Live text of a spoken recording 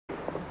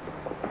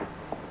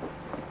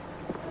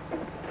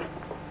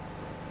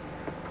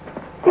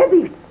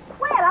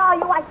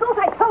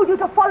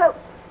to follow...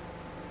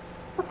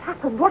 What's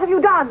happened? What have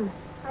you done?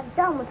 I've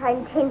done what I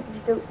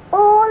intended to do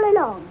all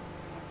along.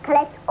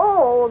 Collect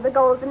all the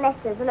golden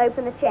letters and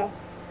open the chest.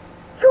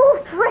 You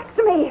tricked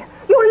me!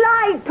 You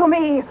lied to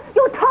me!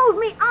 You told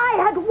me I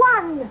had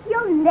won!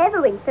 You'll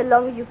never win so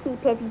long as you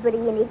keep everybody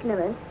in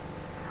ignorance.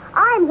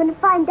 I'm going to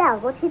find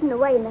out what's hidden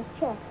away in that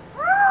chest.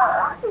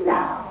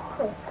 Now.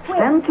 Quick.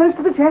 Stand close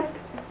to the chest.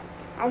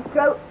 And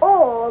throw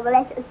all the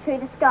letters through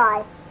the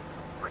sky.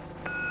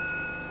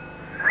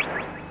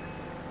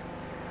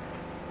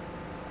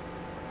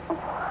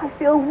 Oh, I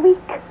feel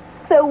weak.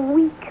 So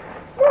weak.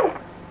 Look,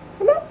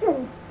 the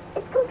legend.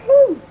 It's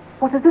complete.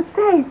 What does it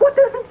say? What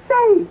does it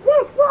say?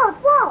 Yes, what?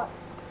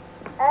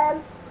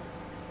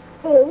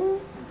 The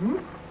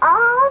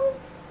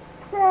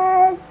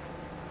answers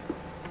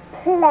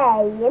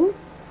plain,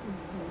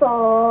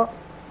 for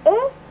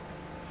it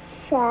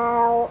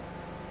shall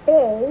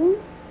be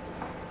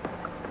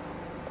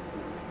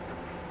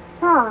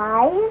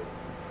 5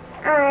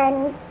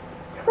 and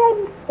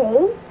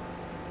 20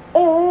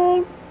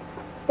 is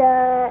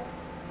the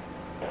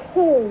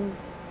key.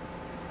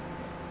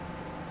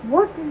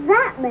 What does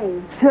that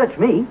mean? Search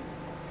me.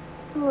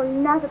 Oh,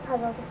 another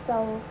puzzle to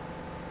solve.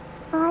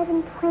 5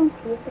 and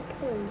 20 is the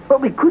key.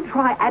 But we could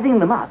try adding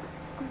them up.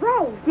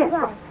 Great. Yes,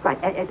 right.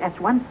 right. That's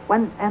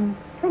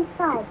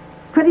 25.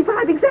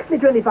 25, exactly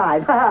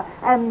 25.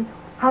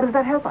 How does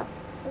that help us?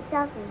 It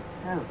doesn't.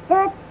 Oh. There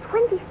are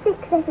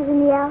 26 letters in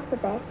the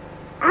alphabet.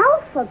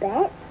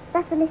 Alphabet?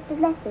 That's a list of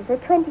letters. There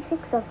are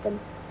 26 of them.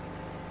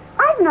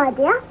 I've an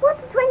idea.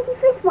 What's the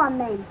 25th one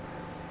then?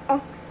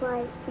 X,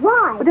 Y,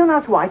 Y. Well, don't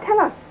ask why. Tell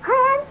us.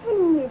 I am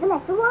telling you the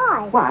letter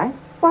Y. Why?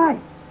 Why?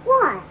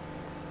 Why?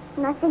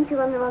 And I think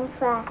you're on the wrong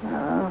track.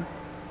 Oh.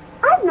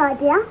 I've an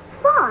idea.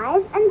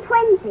 5 and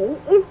 20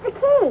 is the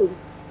key.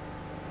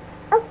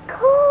 Of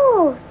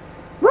course.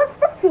 What's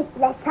the 5th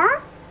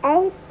letter?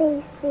 A,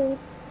 B, C,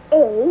 E.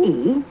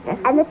 E, yes.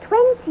 And the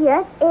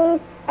 20th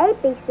is A,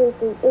 B, C,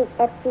 D, E,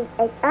 F, G,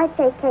 H, I,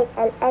 J, K,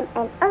 L, M,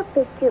 N, O,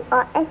 P, Q,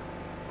 R, S,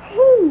 T.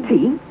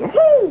 T, yes. T.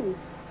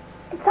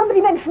 Did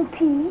somebody mention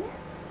T?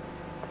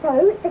 So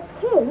the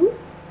key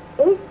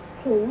is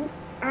T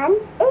and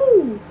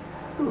E.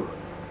 Ooh.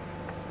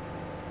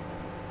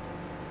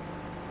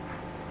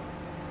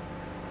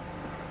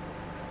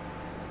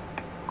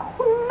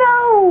 Oh,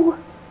 no!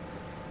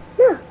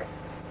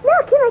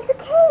 Look, he makes a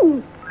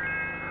key.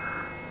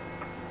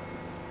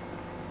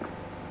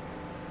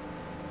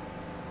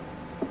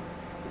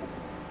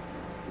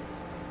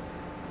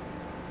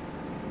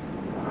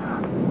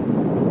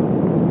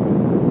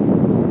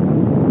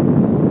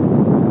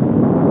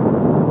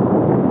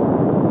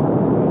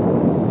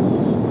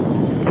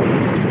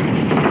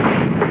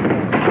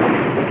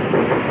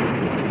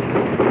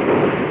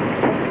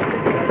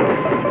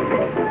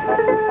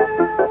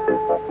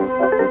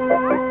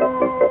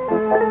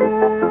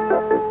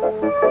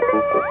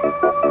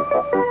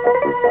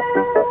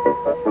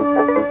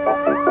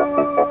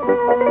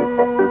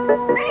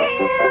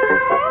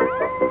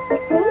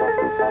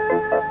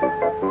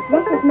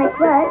 Letters make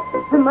words,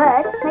 and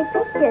words make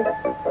pictures.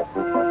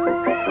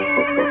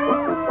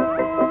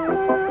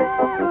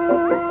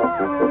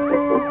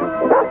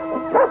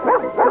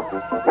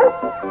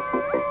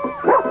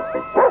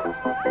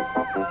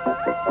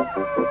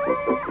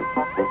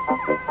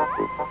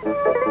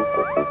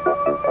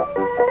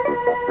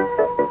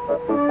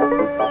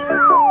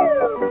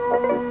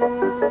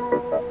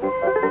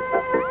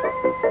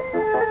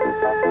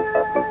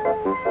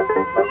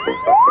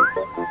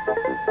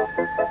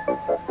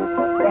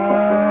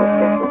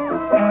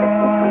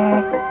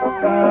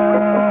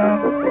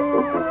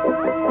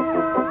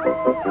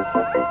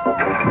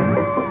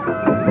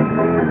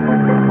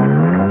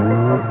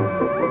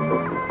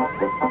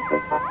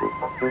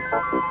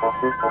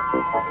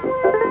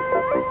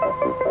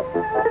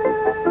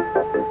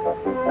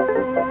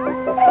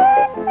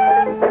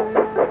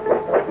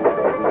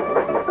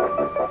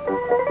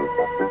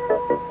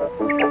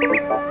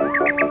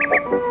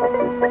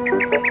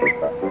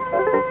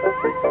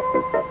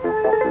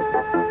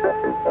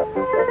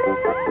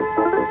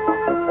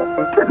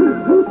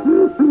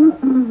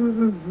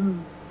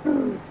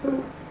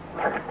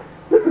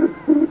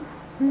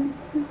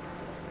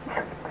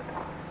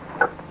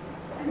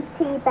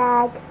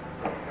 Teabag.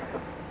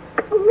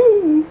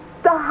 Me,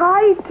 the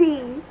high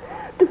tea,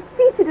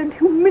 defeated and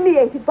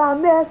humiliated by a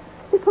mere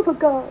slip of a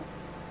girl.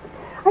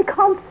 I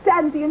can't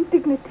stand the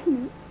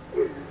indignity.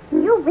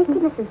 Your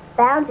wickedness is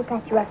bound to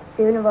catch you up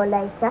sooner or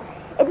later.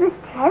 It was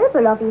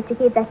terrible of you to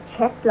keep that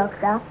chest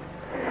locked up.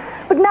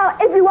 But now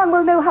everyone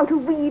will know how to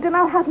read, and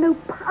I'll have no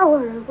power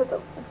over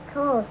them. Of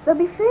course, they'll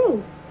be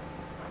free.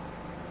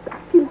 I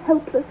feel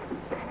helpless.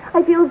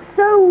 I feel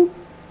so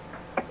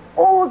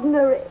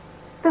ordinary.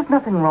 There's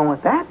nothing wrong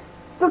with that.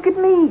 Look at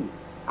me.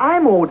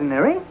 I'm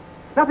ordinary.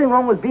 Nothing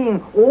wrong with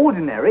being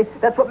ordinary.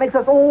 That's what makes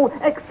us all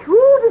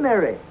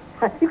extraordinary.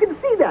 You can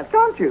see that,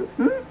 can't you?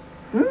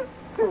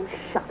 Oh,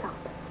 shut up.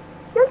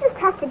 You'll just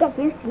have to get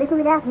used to living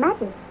without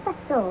magic,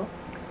 that's all.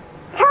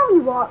 Tell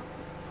you what,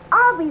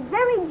 I'll be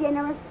very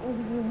generous and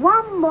give you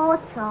one more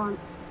chance.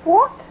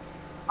 What?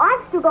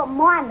 I've still got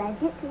my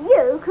magic.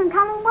 You can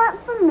come and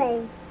work for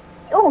me.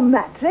 Your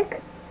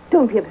magic?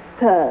 Don't be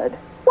absurd.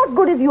 What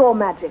good is your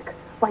magic?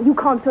 Why, you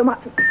can't so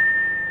much...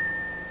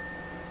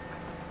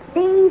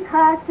 Leave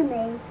her to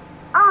me.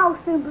 I'll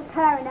soon put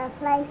her in her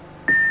place.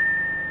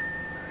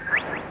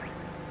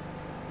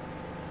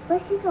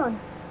 Where's she gone?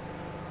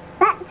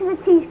 Back to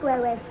the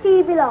T-square where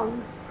she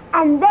belongs.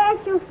 And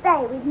there she'll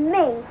stay with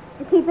me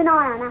to keep an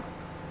eye on her.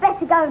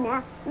 Better go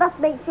now. Must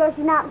make sure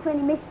she's not up to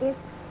any mischief.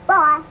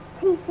 Bye.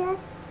 T-shirt.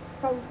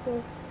 Thank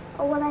you.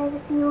 Or will I ever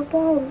see you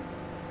again?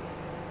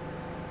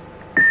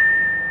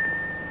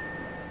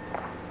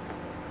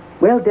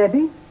 Well,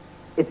 Debbie,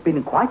 it's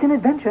been quite an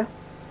adventure.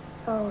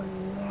 Oh,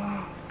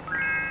 yeah.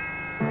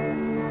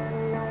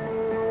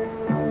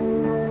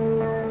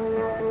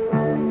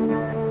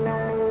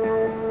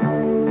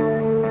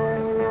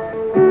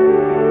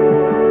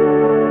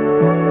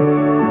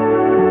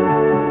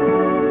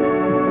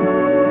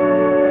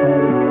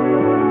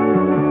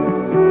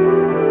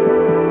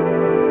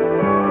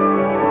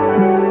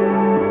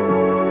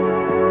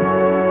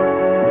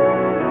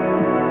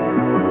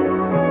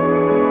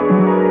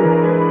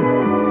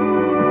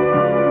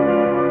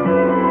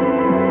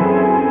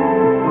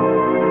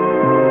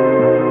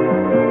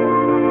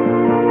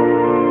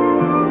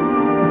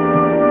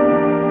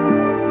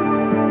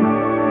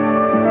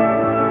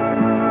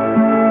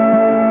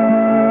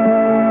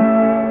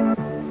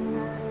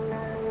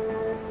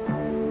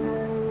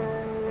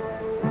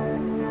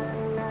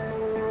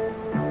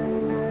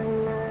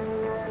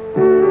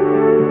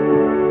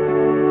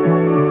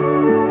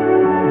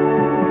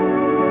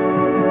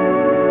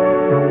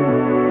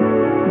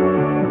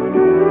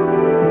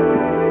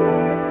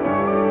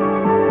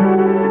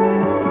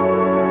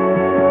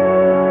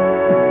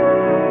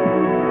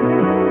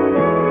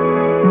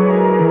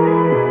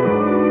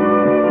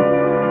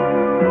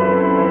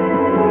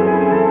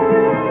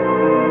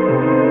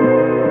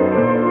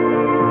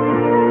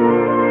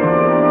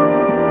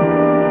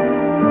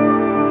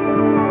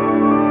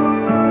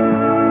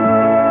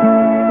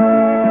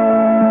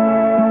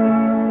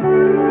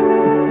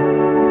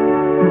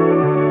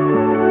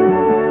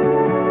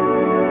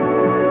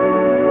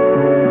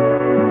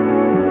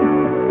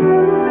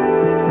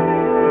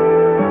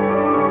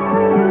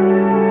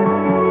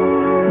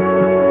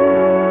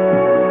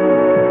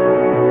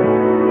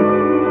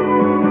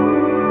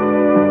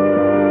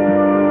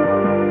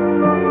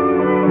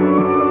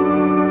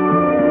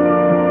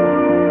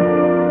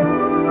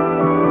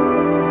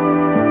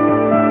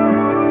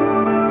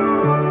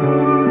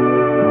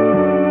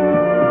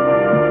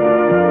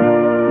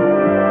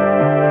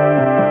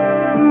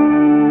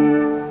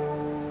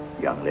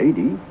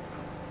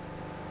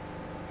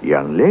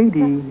 Young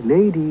lady,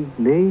 lady,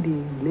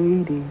 lady,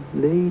 lady,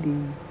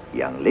 lady.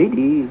 Young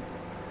lady.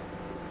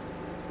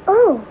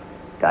 Oh.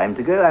 Time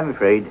to go, I'm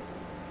afraid.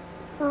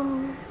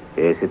 Oh.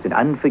 Yes, it's an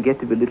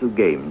unforgettable little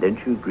game, don't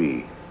you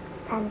agree?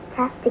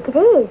 Fantastic it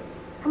is.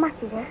 How much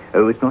is it?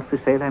 Oh, it's not for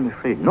sale, I'm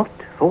afraid. Not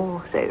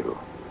for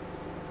sale.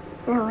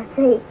 Oh, I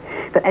see.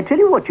 But I tell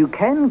you what, you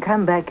can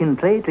come back and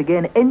play it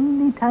again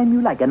any time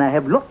you like, and I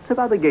have lots of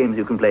other games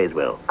you can play as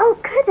well. Oh,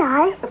 could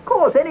I? Of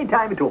course, any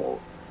time at all.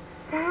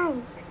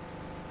 Thanks.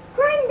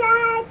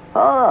 Grandad!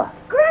 Ah,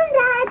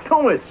 Grandad!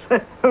 Thomas,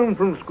 home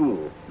from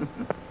school.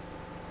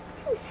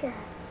 T-shirt.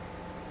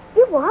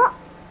 You what?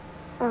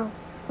 Oh,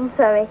 I'm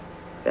sorry.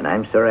 Then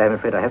I'm sorry, I'm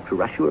afraid I have to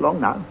rush you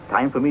along now.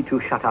 Time for me to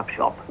shut up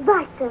shop.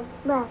 Right, sir.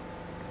 Well,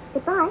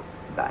 goodbye.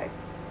 Bye.